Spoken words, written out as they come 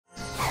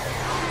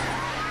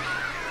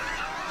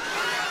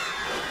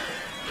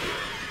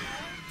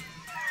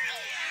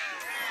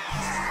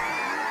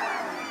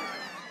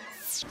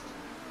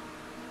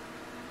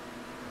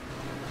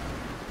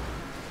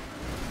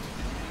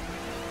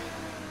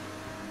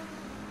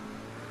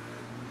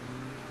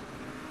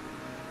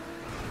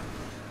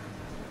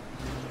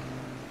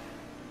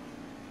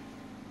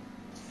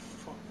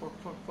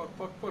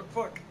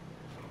fuck.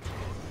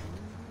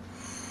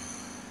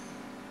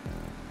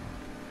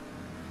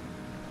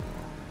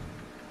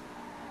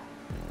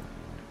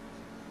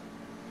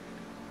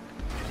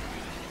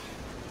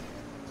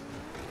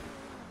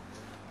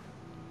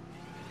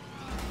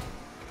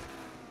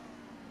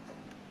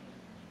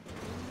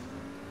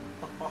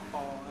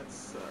 Oh, that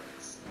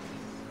sucks.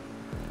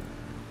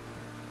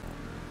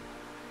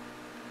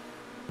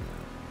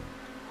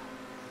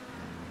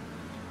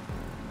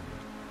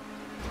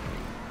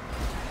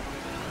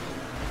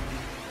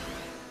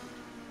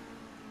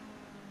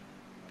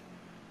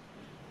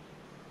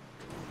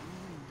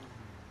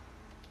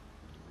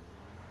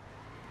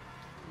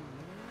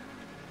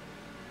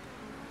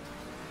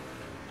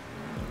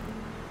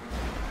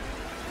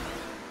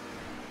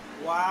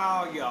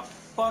 Wow, you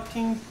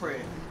fucking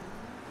prick.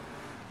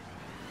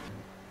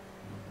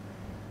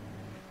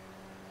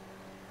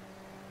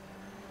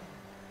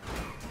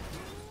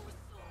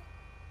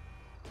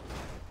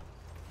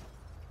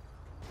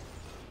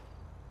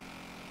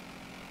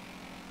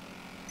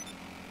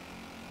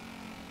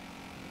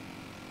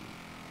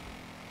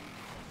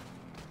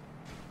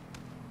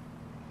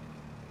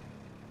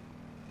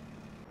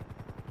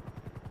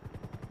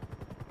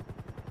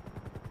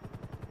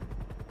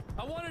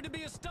 I wanted to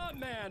be a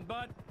stuntman,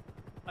 but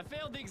I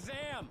failed the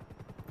exam.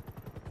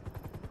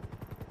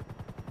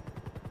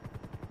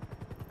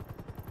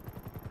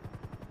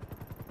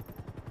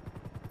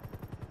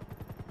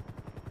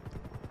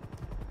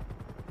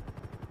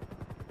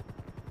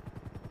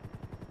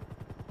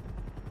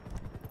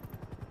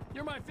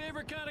 You're my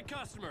favorite kind of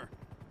customer.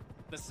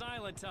 The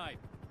silent type.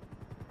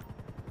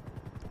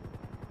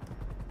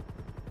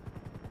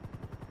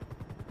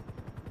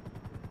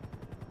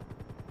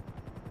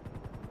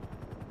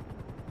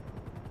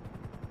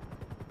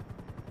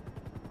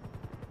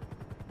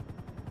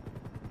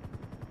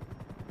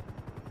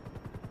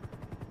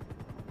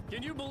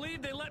 Can you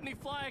believe they let me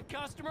fly a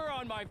customer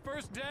on my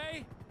first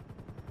day?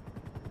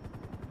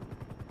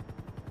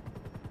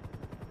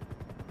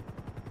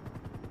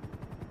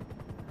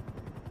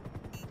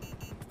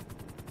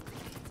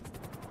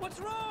 What's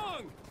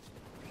wrong?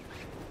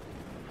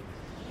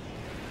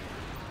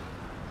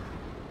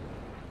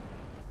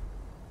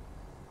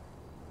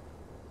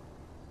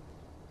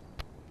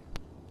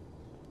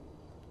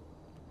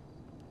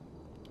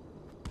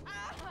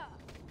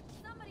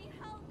 Somebody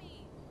help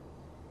me!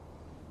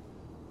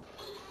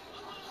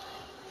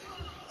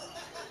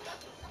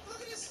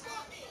 Look at this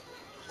fucking!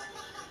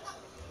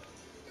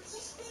 It's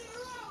just spinning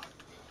around!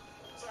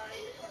 Sorry,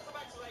 you're gonna come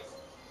back to life.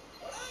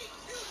 When I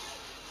kill you,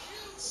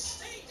 you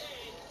stay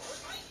dead! Or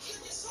I kill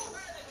you so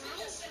hard that you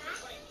get second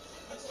life!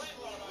 That's what I'm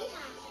all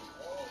about.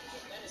 Oh,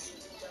 there's a menacing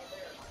dude down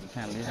there. You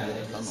can't leave it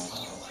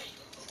alone.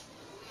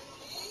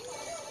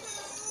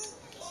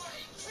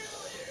 I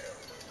kill you!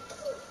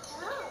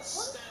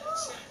 Stand a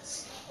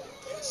chance.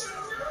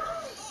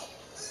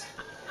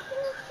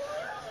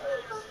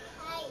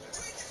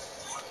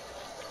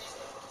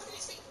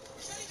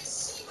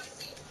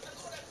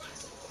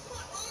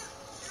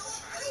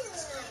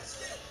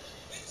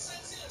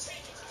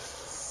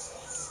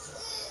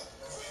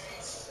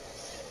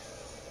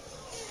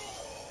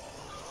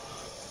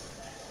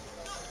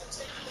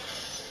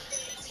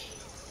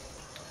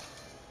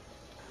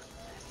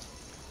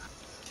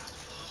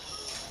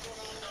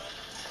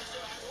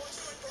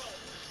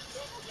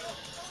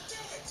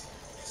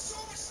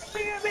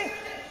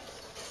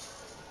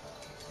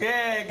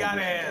 Yeah, got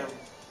him.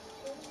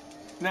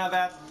 Now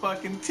that's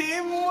fucking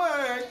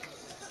teamwork.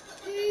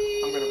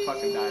 I'm gonna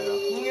fucking die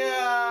though.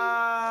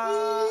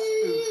 Yeah.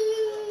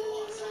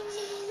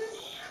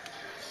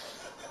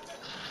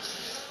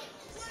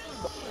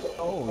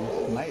 Oh,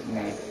 you sniped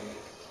me.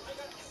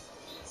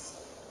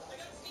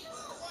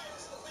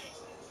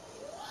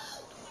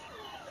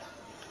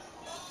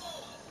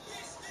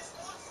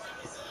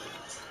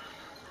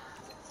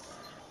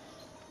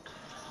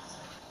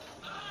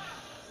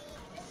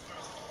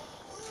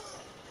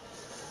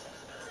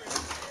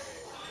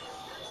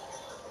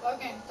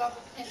 Okay, stop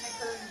hitting the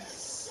curtain.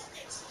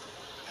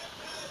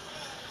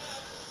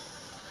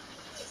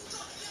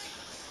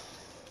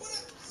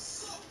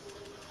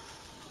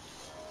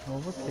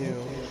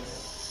 Overkill.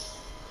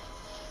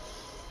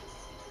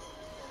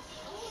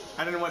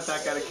 I didn't want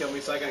that guy to kill me,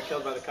 so I got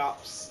killed by the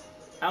cops.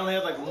 I only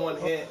had like one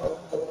hit.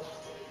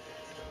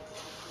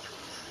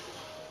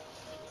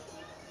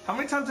 How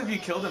many times have you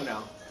killed him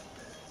now?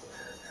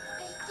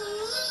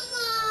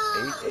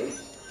 8.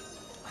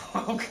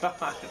 Oh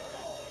god.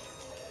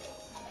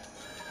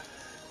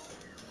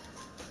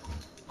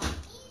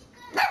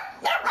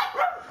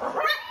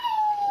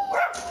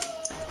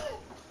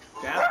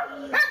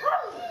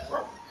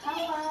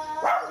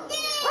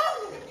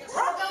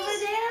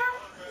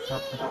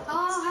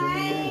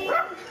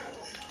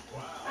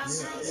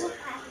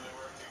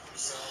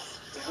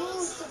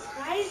 Oh,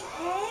 surprise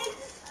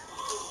eggs?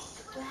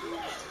 Wow,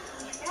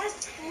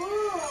 that's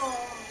cool.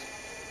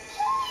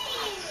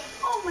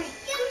 Oh my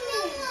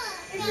goodness,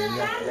 it's a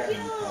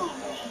vacuum.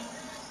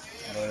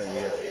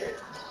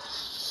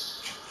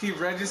 He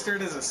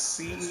registered as a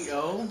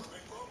CEO?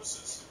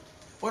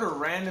 What a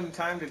random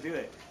time to do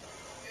it.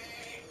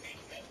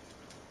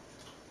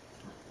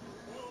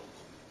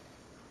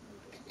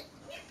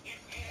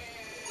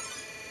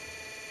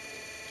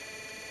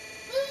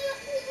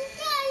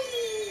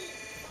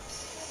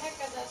 Heck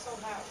is that so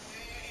loud?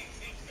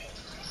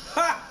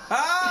 Ha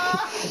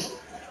ha!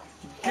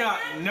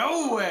 Got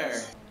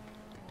nowhere.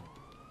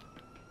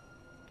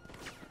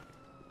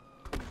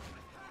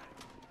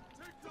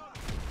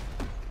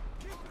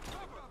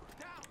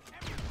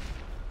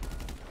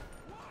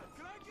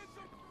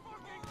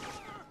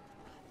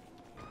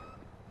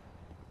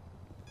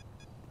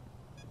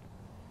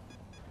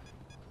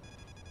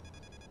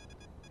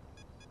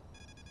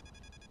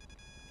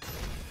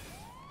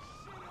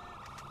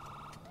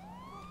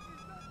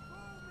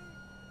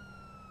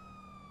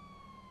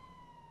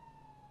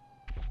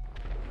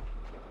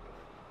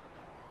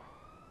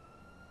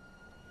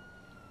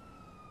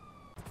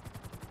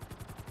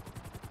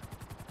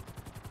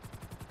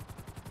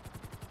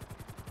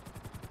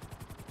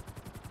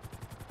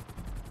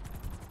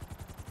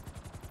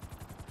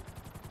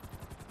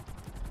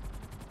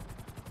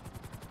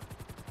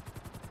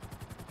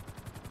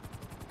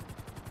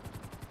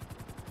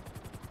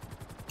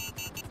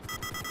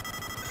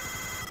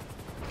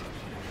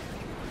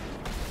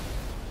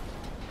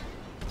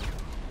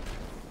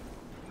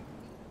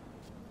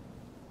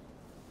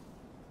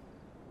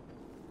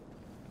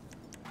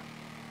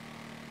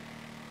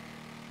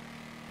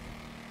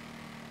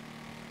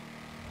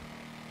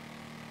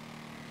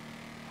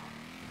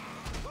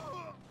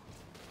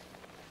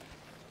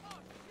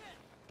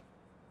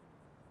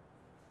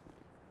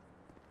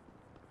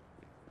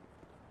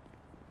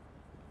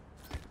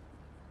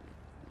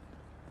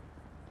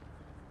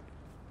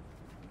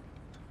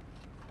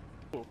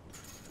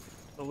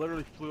 I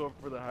literally flew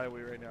over the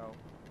highway right now.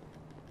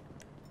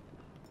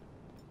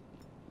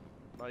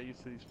 Not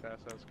used to these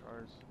fast ass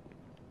cars.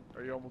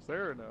 Are you almost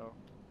there or no?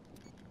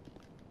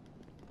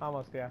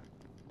 Almost, yeah.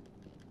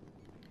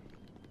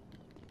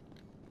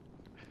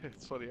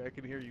 It's funny, I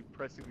can hear you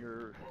pressing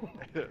your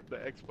the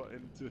X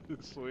button to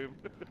swim.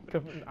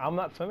 I'm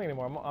not swimming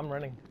anymore. I'm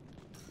running.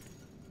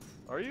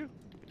 Are you?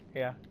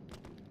 Yeah.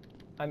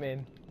 I'm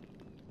in.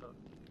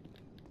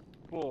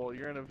 Cool,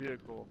 you're in a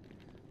vehicle.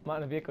 I'm not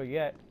in a vehicle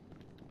yet.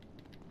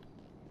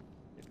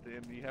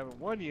 And you haven't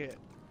won yet.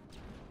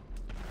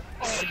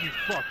 Oh, you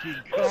fucking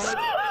cunt!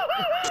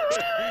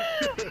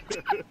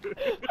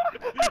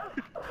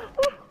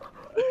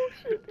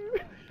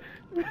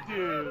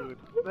 Dude,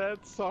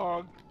 that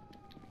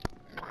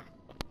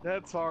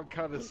song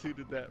kind of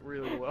suited that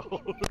really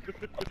well.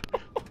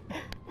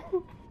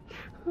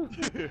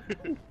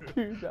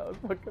 Dude, that was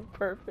fucking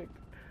perfect.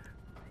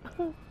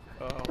 Oh,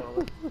 well,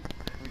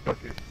 we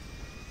took it.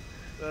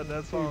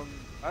 That song,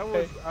 I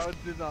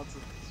did not.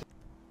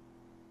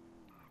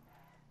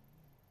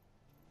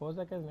 What was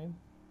that guy's name?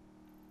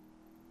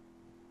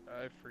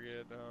 I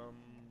forget.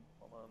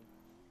 Hold on.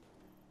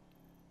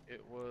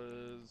 It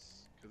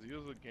was because he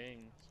was a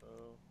gang, so.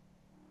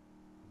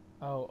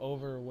 Oh,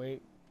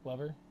 overweight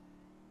lover.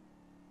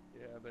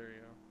 Yeah, there you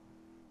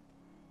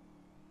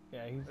go.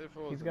 Yeah,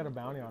 he's got a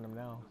bounty on him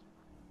now.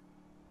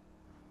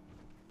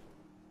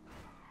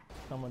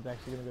 Someone's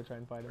actually gonna go try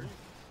and fight him.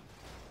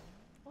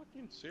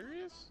 Fucking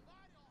serious?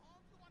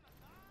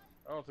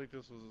 I don't think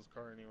this was his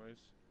car, anyways.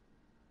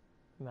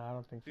 No, I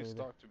don't think so He's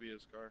either. stocked to be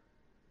his car.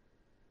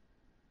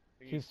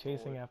 He's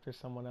chasing after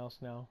someone else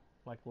now,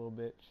 like a little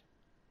bitch.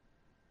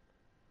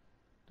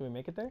 Do we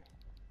make it there?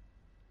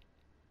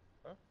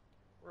 Huh?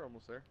 We're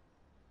almost there.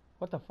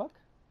 What the fuck?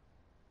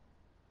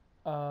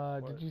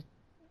 What? Did you...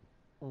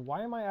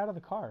 Why am I out of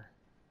the car?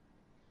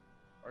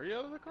 Are you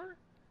out of the car?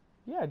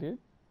 Yeah, dude.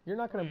 You're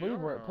not gonna you believe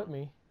where are it put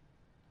me.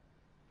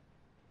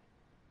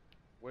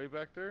 Way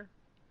back there?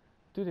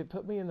 Dude, it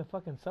put me in the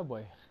fucking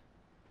subway.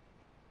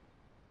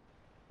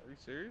 Are you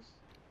serious?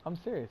 I'm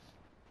serious.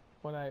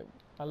 When I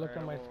looked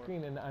on my Alright, well,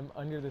 screen and I'm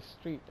under the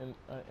street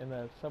in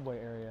the subway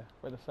area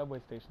where the subway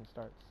station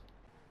starts.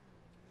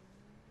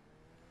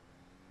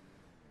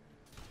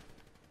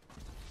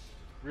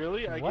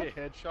 Really? I What?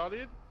 get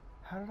headshotted?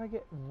 How did I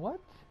get what?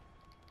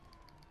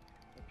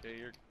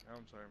 Okay,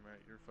 I'm sorry, Matt.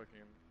 You're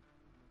fucking.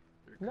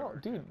 No,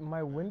 covered, dude, man.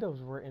 my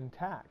windows were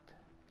intact.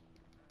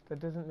 That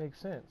doesn't make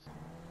sense.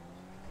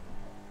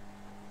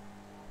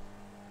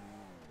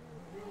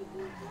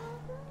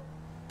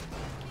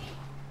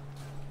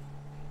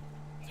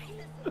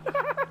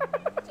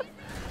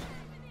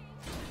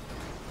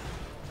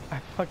 I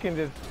fucking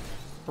just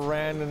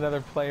ran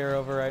another player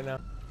over right now.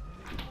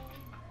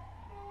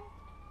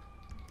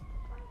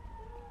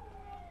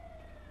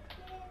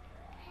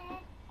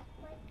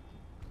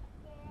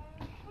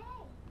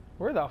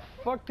 Where the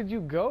fuck did you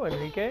go,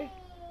 Enrique?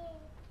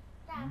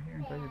 I'm here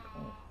inside your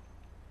car.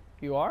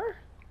 You are?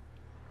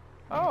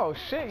 Oh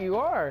shit, you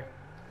are.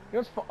 You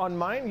know what's on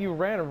mine? You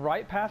ran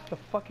right past the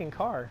fucking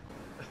car.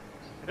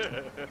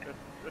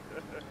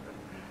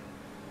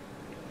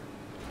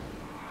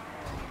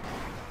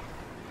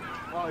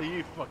 Oh,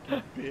 you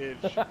fucking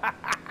bitch.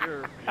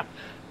 You're a bitch.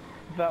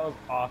 That was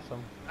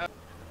awesome.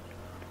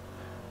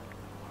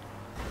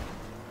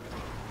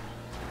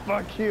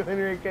 Fuck you,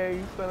 Enrique,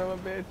 you son of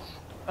a bitch.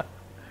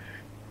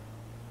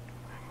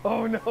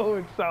 Oh no,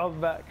 it's Sal's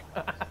back.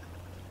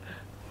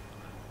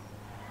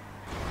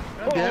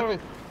 Damn it.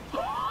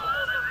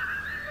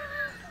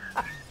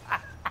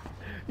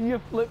 You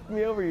flipped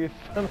me over, you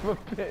son of a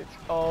bitch.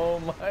 Oh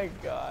my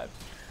god.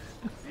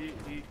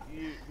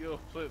 You'll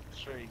flip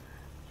straight.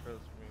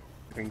 Trust me.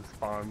 Thing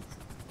spawns.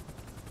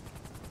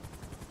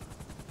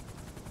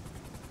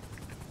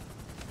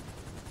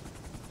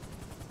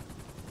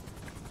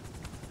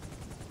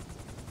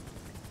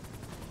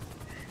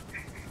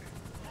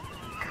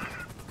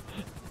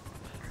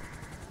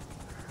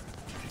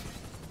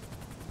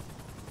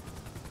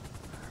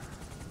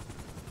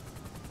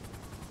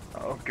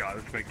 Oh god,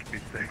 this makes me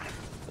sick.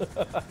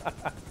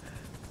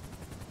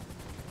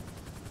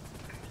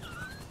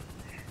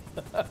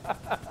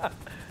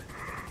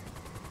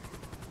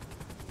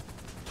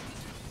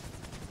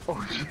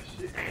 Oh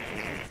shit.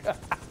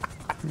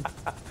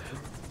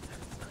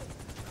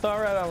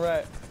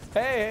 Alright.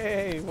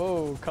 Hey,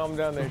 whoa, calm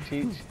down there,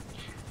 Cheech.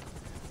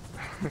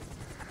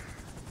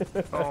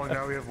 Oh,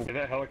 now we have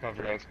that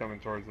helicopter guy's coming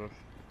towards us.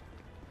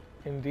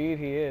 Indeed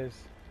he is.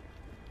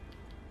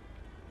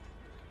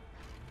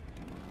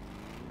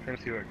 Trying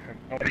to see what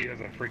oh, he has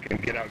a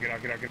freaking get out.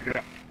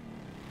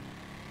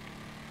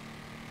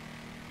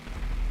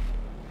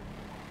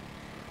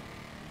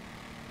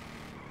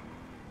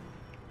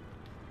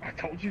 I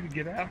told you to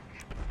get out.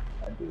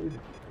 I did.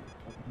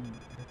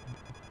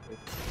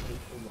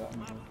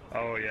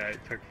 Oh yeah, it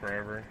took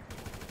forever.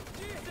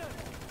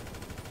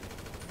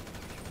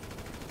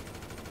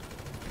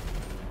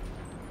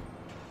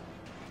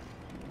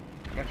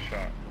 Nice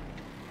shot.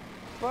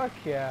 Fuck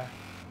yeah.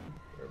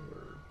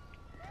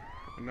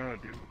 No,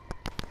 dude.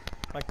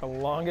 Like the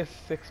longest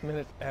 6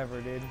 minutes ever,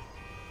 dude.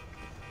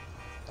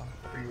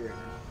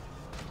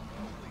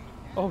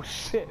 Oh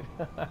shit.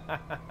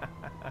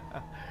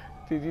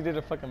 Dude, you did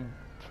a fucking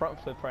front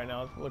flip right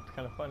now. It looked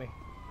kind of funny.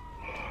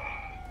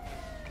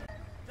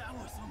 That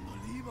was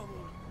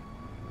unbelievable.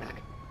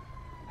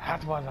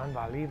 That was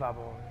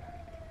unbelievable.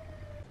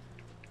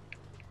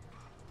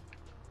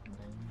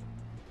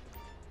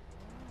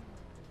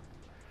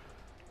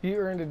 You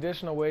earned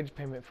additional wage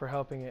payment for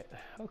helping it.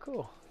 Oh,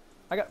 cool.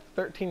 I got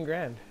 13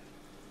 grand.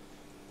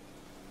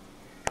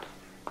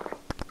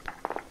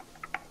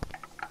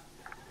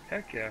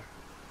 Heck yeah.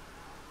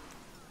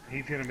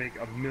 He's gonna make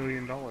 $1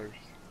 million. No,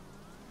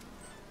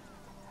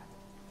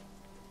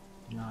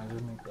 I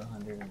did make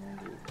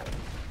 190.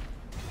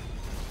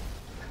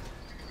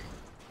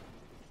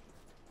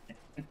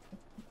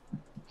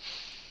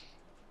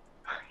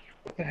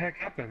 What the heck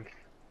happened?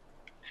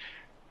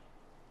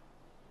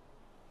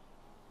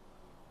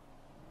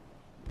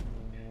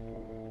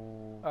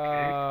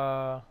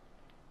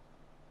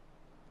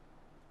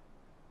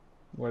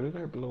 Why did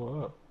it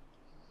blow up?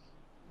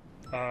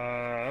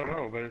 I don't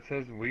know, but it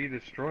says we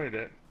destroyed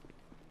it.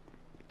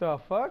 The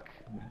fuck?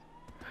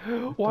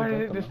 Why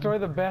did it destroy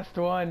the best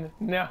one?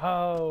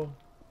 No.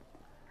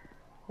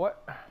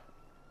 What?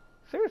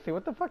 Seriously,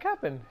 what the fuck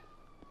happened?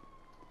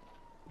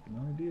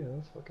 No idea,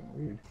 that's fucking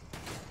weird.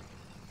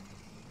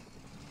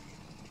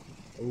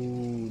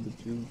 Oh, the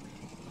juke.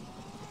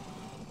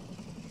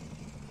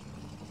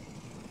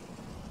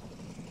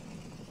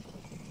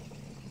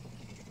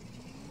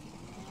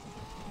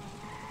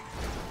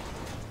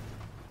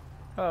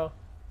 Oh.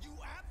 You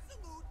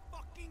absolute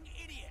fucking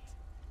idiot.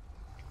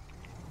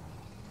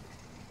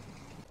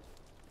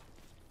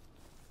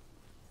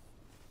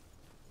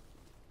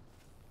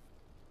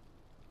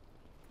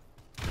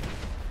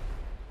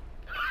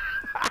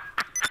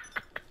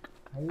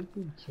 How did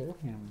you kill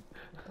him?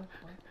 What the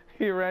fuck?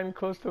 He ran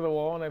close to the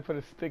wall and I put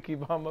a sticky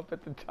bomb up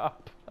at the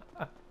top.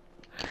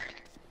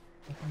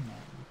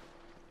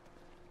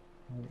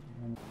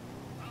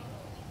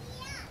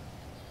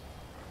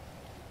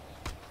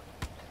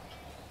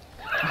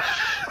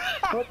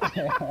 What the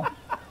hell?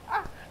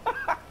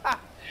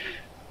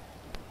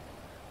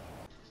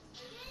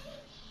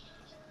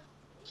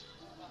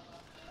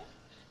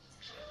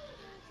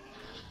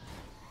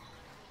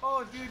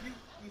 Oh, dude,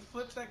 you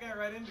flipped that guy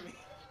right into me.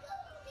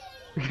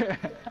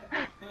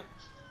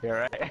 You're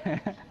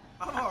right.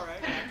 I'm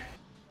alright.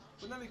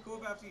 Wouldn't that be cool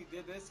if after you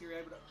did this, you were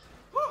able to...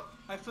 Woo!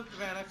 I flipped the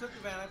van.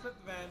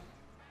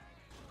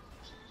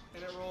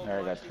 And it rolled There,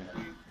 I 1, got 2, you.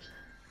 3,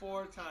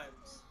 4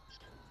 times.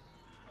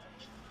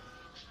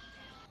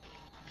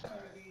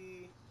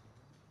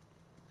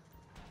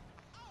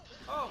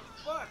 Oh,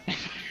 fuck!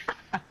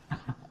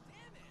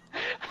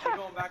 We're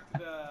going back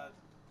to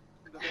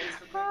the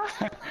base of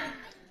things.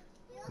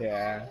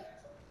 Yeah.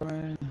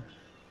 I'm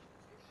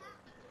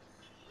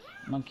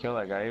gonna kill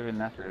that guy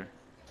even after.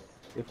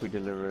 If we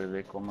deliver a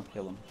vehicle, I'm gonna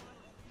kill him.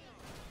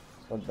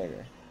 Fuck that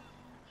guy.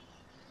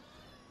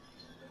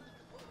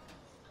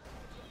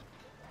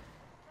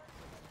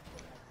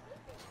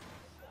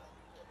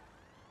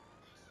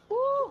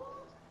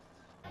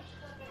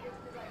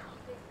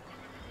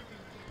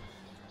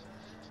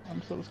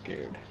 I'm so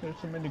scared. There's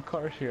so many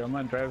cars here. I'm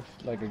gonna drive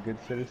like a good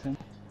citizen.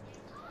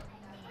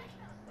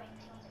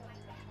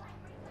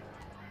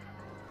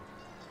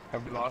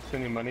 Have we lost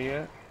any money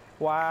yet?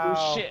 Wow.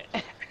 Oh shit.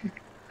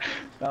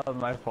 That was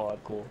my fault.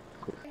 Cool.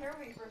 Here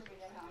when you first moved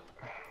in,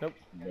 huh? Nope.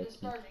 It just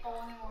started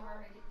following him when we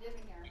were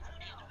living here.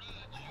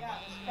 Yeah,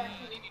 this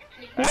factory.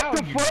 Ow, What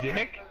the you fuck?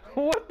 dick!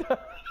 What the? You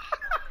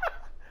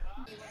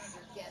one of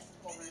your guests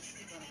come over and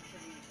sleep on it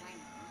because you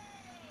recliner, huh?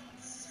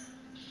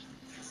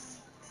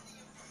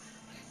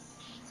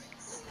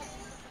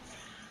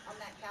 On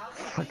that couch?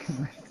 Fucking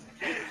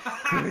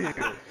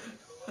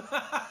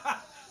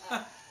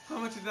How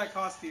much did that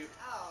cost you?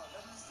 Oh,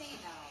 let me see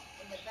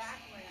now. In the back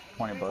room. In the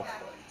 20 very bucks.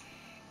 back room.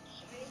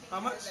 If anything, How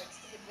much? like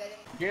stupid bedding.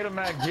 Get him,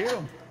 Mac, get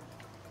him!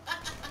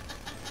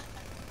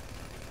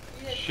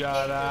 You just Shut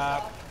hate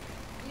up. yourself.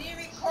 You need to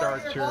record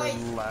Start your your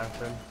voice.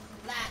 laughing.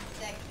 Laugh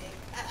sexy.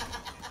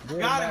 Get him,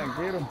 Got Mac,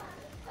 him. get him!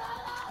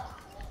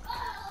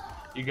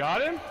 You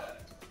got him?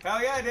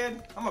 Hell yeah, I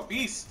did. I'm a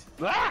beast.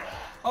 Ah!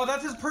 Oh,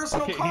 that's his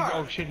personal Okay, car.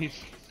 oh shit, he's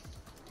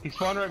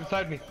spawned right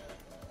beside me.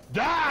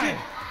 Die!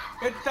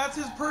 That's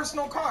his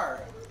personal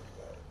car.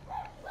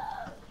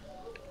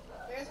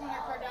 There's one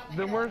car down the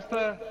Then hill. where's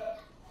the?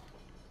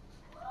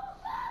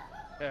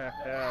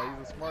 Yeah,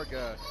 he's a smart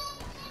guy.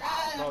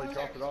 Probably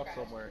dropped it off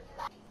somewhere.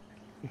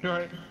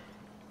 Right.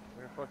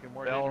 They're fucking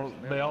more They all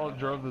dangerous than they all everyone.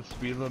 drove the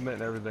speed limit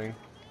and everything.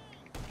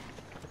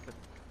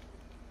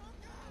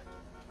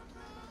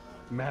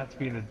 Matt's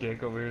being a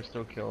dick over here,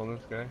 still killing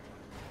this guy.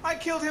 I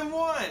killed him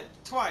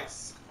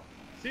twice.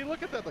 See,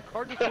 look at that. The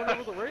car just went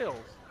over the rails.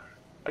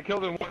 I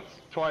killed him once,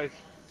 twice,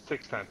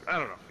 6 times. I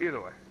don't know.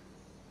 Either way,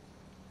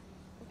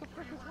 What the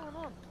frick is going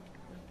on?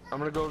 I'm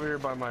gonna go over here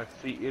by my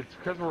C. It's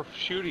because we're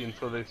shooting,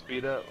 so they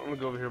speed up. I'm gonna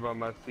go over here by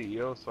my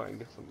CEO so I can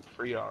get some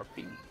free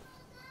RP.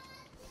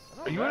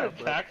 Are you in a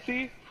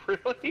taxi?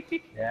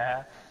 Really?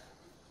 Yeah.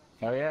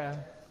 Oh yeah.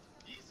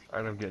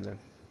 Alright, I'm getting in.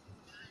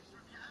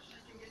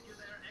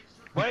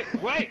 Wait,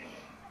 wait!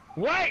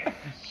 Wait!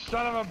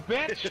 Son of a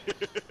bitch!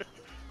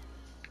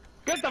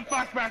 Get the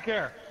fuck back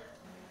here!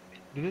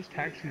 Dude, this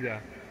taxi's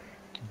a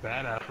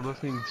badass. We're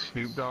listening to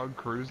Snoop Dogg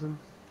cruising.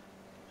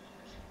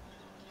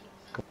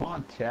 Come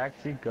on,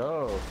 taxi,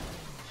 go.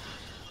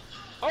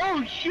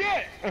 Oh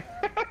shit!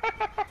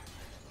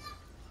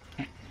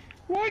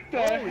 What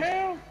the Holy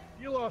hell?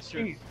 You lost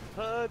your Jeez.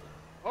 HUD.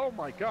 Oh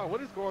my god,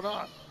 what is going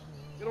on?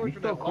 Get away He's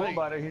from still that cool light.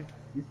 about it.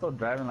 He's still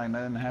driving like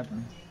nothing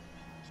happened.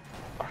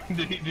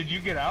 Did you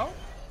get out?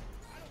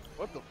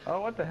 What the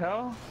Oh, what the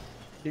hell?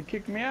 He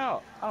kicked me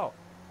out. Oh.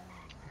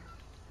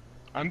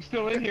 I'm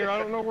still in here. I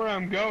don't know where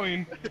I'm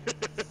going.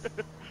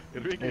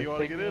 Enrique, you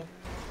wanna get in?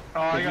 Oh,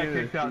 I got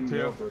kicked out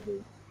too.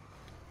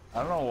 I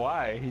don't know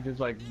why. He just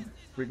like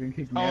freaking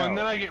kicked me Oh, out. and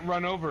then I get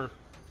run over.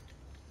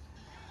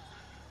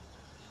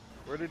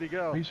 Where did he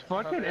go? These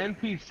fucking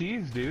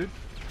NPCs, dude.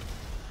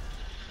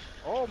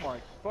 Oh my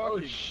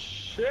fucking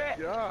Shit!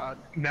 god.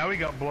 Now he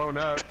got blown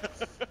up.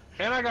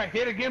 And I got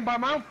hit again by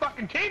my own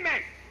fucking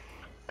teammate!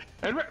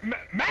 And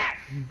Matt!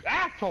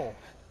 Asshole!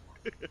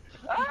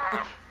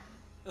 Ah!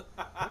 Look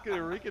at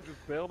Enrique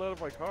just bailed out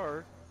of my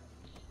car.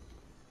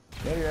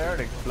 Yeah, you heard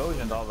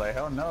explosions. I was like,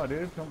 hell no,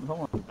 dude.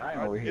 Someone's dying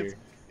over here.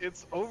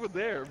 It's over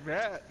there,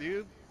 Matt,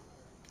 dude.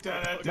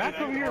 Matt's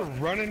over here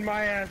running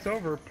my ass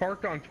over,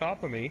 parked on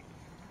top of me.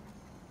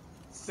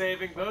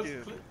 Saving those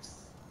Dude. clips.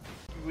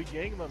 We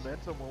gain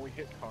momentum when we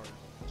hit cars.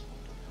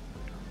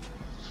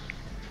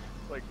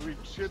 Like, we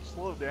should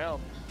slow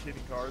down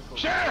hitting cars. but we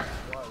Sure!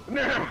 don't fly.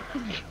 No!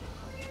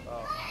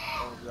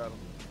 Oh, got him.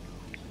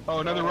 Oh,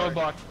 another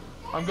roadblock.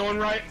 I'm going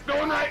right,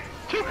 going right!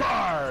 2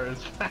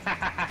 cars!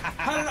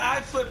 How did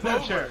I flip No,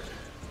 over? sure.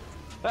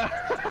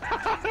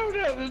 I don't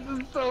know, this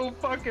is so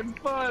fucking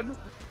fun!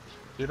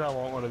 Dude, I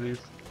want one of these.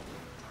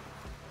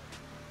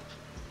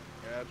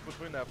 Yeah, it's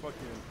between that fucking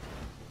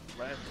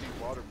land, sea,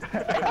 water.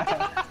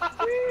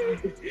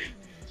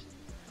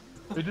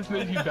 It just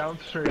made you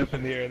bounce straight up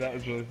in the air, that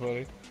was really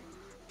funny.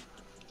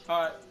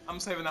 Alright, I'm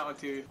saving that one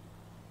too.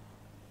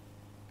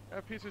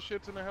 That piece of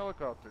shit's in a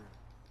helicopter.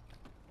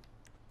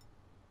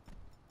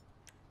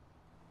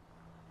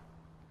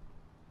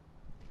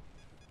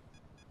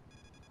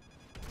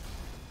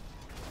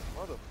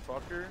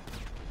 Motherfucker.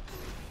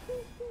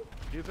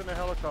 He's in a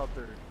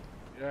helicopter.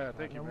 Yeah,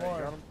 thank you, No man. more.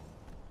 Got him?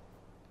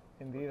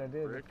 Indeed, I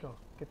did. Frick. Let's go.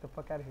 Get the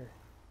fuck out of here.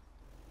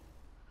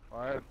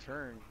 I had a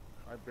turn.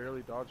 I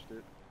barely dodged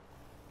it.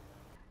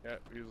 Yeah,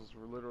 he was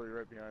literally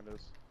right behind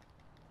us.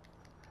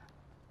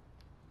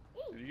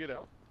 Did you get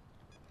out?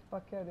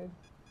 Fuck yeah, dude.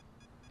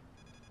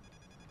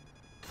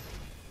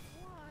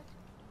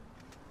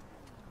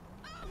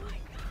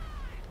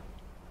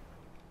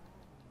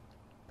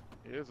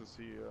 He is a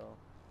CEO.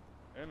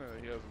 And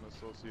he has an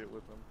associate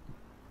with him.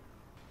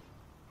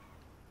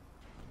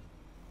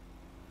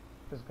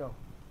 Just go.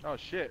 Oh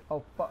shit.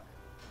 Oh fuck.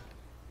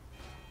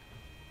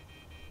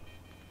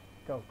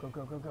 Go, go,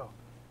 go, go, go.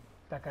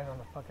 That guy's on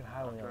the fucking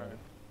highway Okay. already.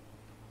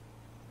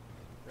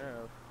 Yeah.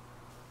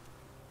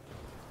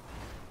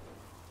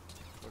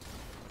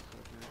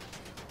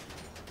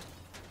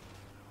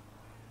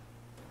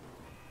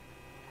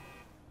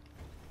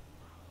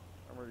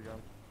 I'm already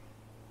gone.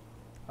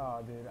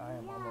 Oh, dude, I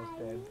am almost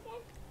dead.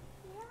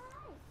 You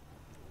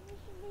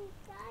should be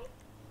shy.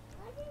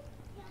 What is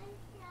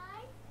shy?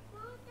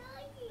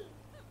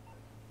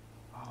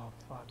 Oh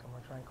fuck, I'm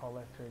gonna try and call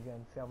Lester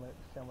again. See how much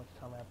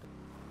time I have to.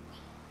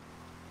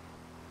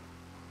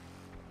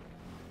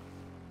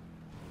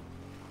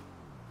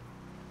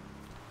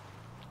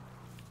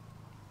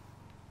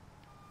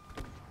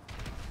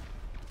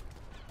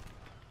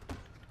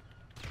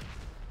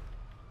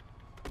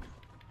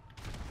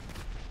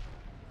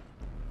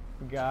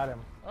 Got him.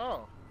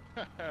 Oh.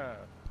 Nice.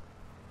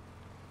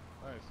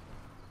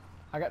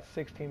 I got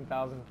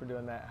 16,000 for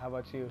doing that. How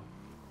about you?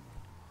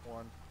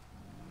 1.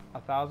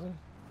 1,000?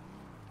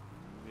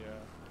 Yeah.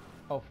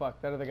 Oh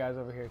fuck, that other guy's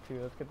over here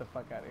too. Let's get the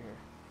fuck out of here.